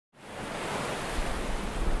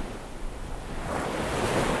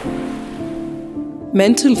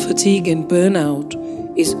Mental fatigue and burnout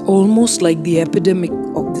is almost like the epidemic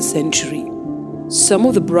of the century. Some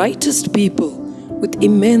of the brightest people with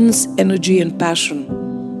immense energy and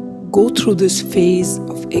passion go through this phase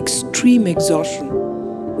of extreme exhaustion,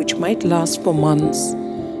 which might last for months,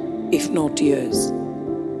 if not years.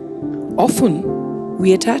 Often,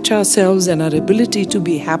 we attach ourselves and our ability to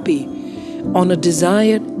be happy on a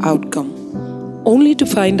desired outcome, only to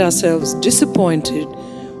find ourselves disappointed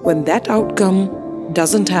when that outcome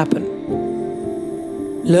doesn't happen.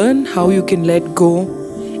 Learn how you can let go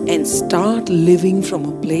and start living from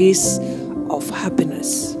a place of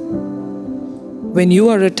happiness. When you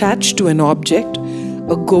are attached to an object,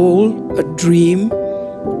 a goal, a dream,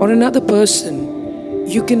 or another person,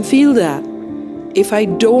 you can feel that if I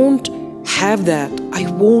don't have that, I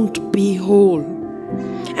won't be whole.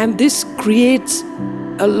 And this creates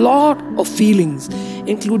a lot of feelings,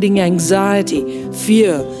 including anxiety,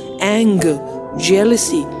 fear, anger,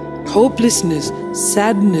 jealousy, hopelessness,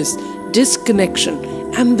 sadness, disconnection,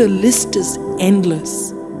 and the list is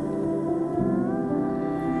endless.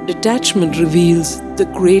 Detachment reveals the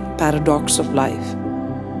great paradox of life.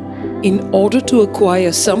 In order to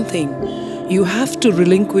acquire something, you have to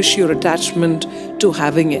relinquish your attachment to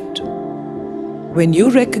having it. When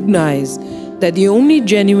you recognize that the only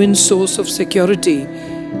genuine source of security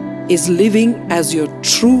is living as your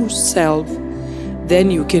true self, then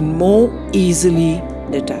you can more easily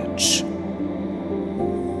detach.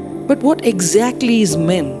 But what exactly is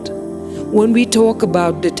meant when we talk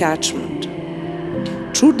about detachment?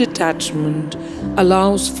 True detachment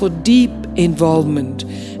allows for deep involvement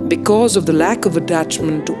because of the lack of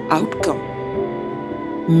attachment to outcome.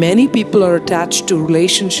 Many people are attached to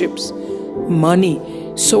relationships, money,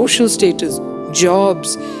 social status,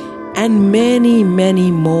 jobs, and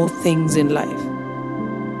many more things in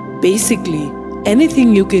life. Basically,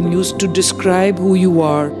 anything you can use to describe who you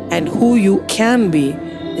are and who you can be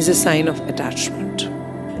is a sign of attachment.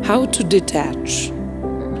 How to detach?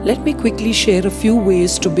 Let me quickly share a few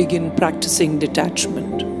ways to begin practicing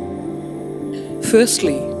detachment.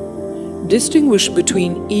 Firstly, distinguish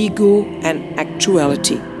between ego and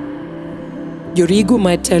actuality. Your ego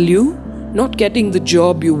might tell you not getting the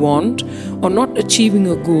job you want or not achieving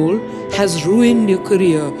a goal has ruined your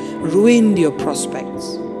career, ruined your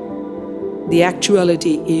prospects. The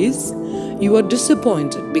actuality is you are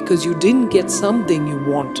disappointed because you didn't get something you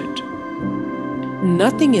wanted.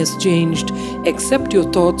 Nothing has changed except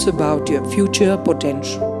your thoughts about your future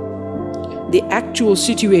potential. The actual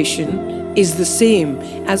situation is the same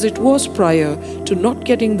as it was prior to not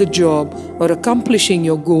getting the job or accomplishing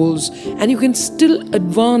your goals, and you can still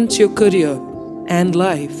advance your career and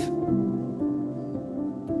life.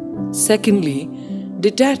 Secondly,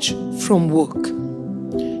 detach from work.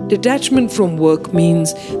 Detachment from work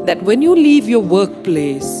means that when you leave your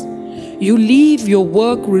workplace, you leave your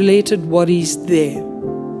work-related worries there.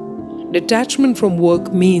 Detachment from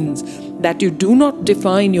work means that you do not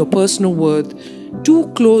define your personal worth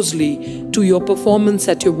too closely to your performance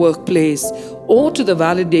at your workplace or to the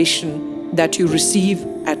validation that you receive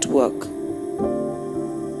at work.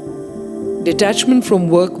 Detachment from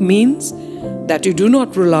work means that you do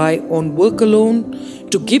not rely on work alone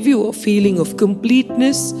to give you a feeling of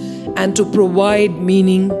completeness and to provide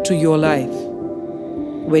meaning to your life.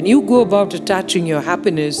 When you go about attaching your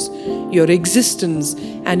happiness, your existence,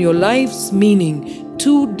 and your life's meaning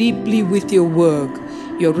too deeply with your work,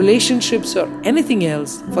 your relationships, or anything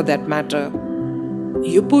else for that matter,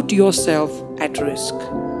 you put yourself at risk.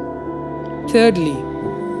 Thirdly,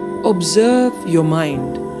 observe your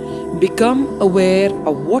mind. Become aware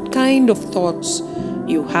of what kind of thoughts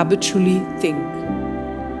you habitually think.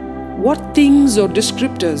 What things or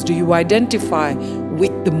descriptors do you identify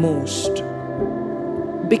with the most?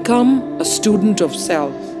 Become a student of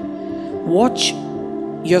self. Watch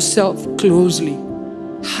yourself closely.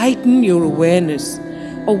 Heighten your awareness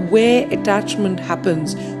of where attachment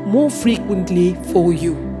happens more frequently for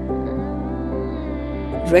you.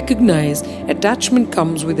 Recognize attachment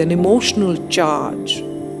comes with an emotional charge.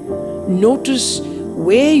 Notice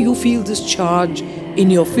where you feel this charge in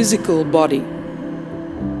your physical body.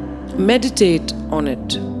 Meditate on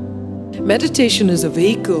it. Meditation is a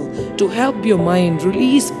vehicle to help your mind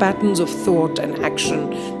release patterns of thought and action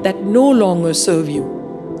that no longer serve you.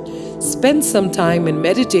 Spend some time in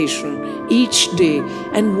meditation each day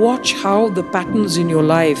and watch how the patterns in your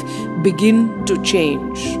life begin to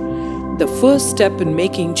change. The first step in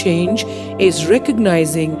making change is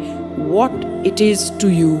recognizing what it is to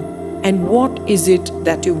you and what is it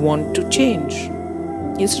that you want to change.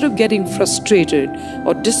 Instead of getting frustrated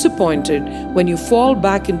or disappointed when you fall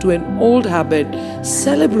back into an old habit,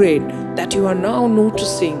 celebrate that you are now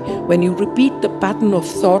noticing when you repeat the pattern of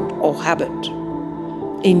thought or habit.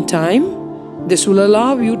 In time, this will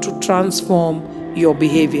allow you to transform your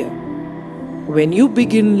behavior. When you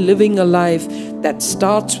begin living a life that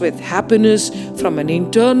starts with happiness from an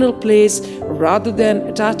internal place rather than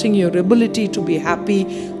attaching your ability to be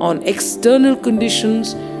happy on external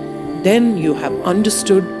conditions, then you have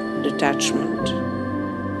understood detachment.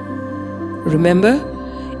 Remember,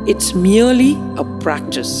 it's merely a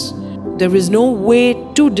practice. There is no way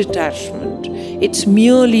to detachment. It's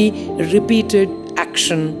merely repeated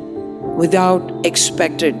action without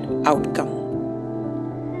expected outcome.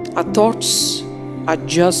 Our thoughts are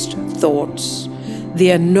just thoughts.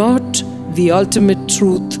 They are not the ultimate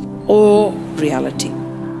truth or reality.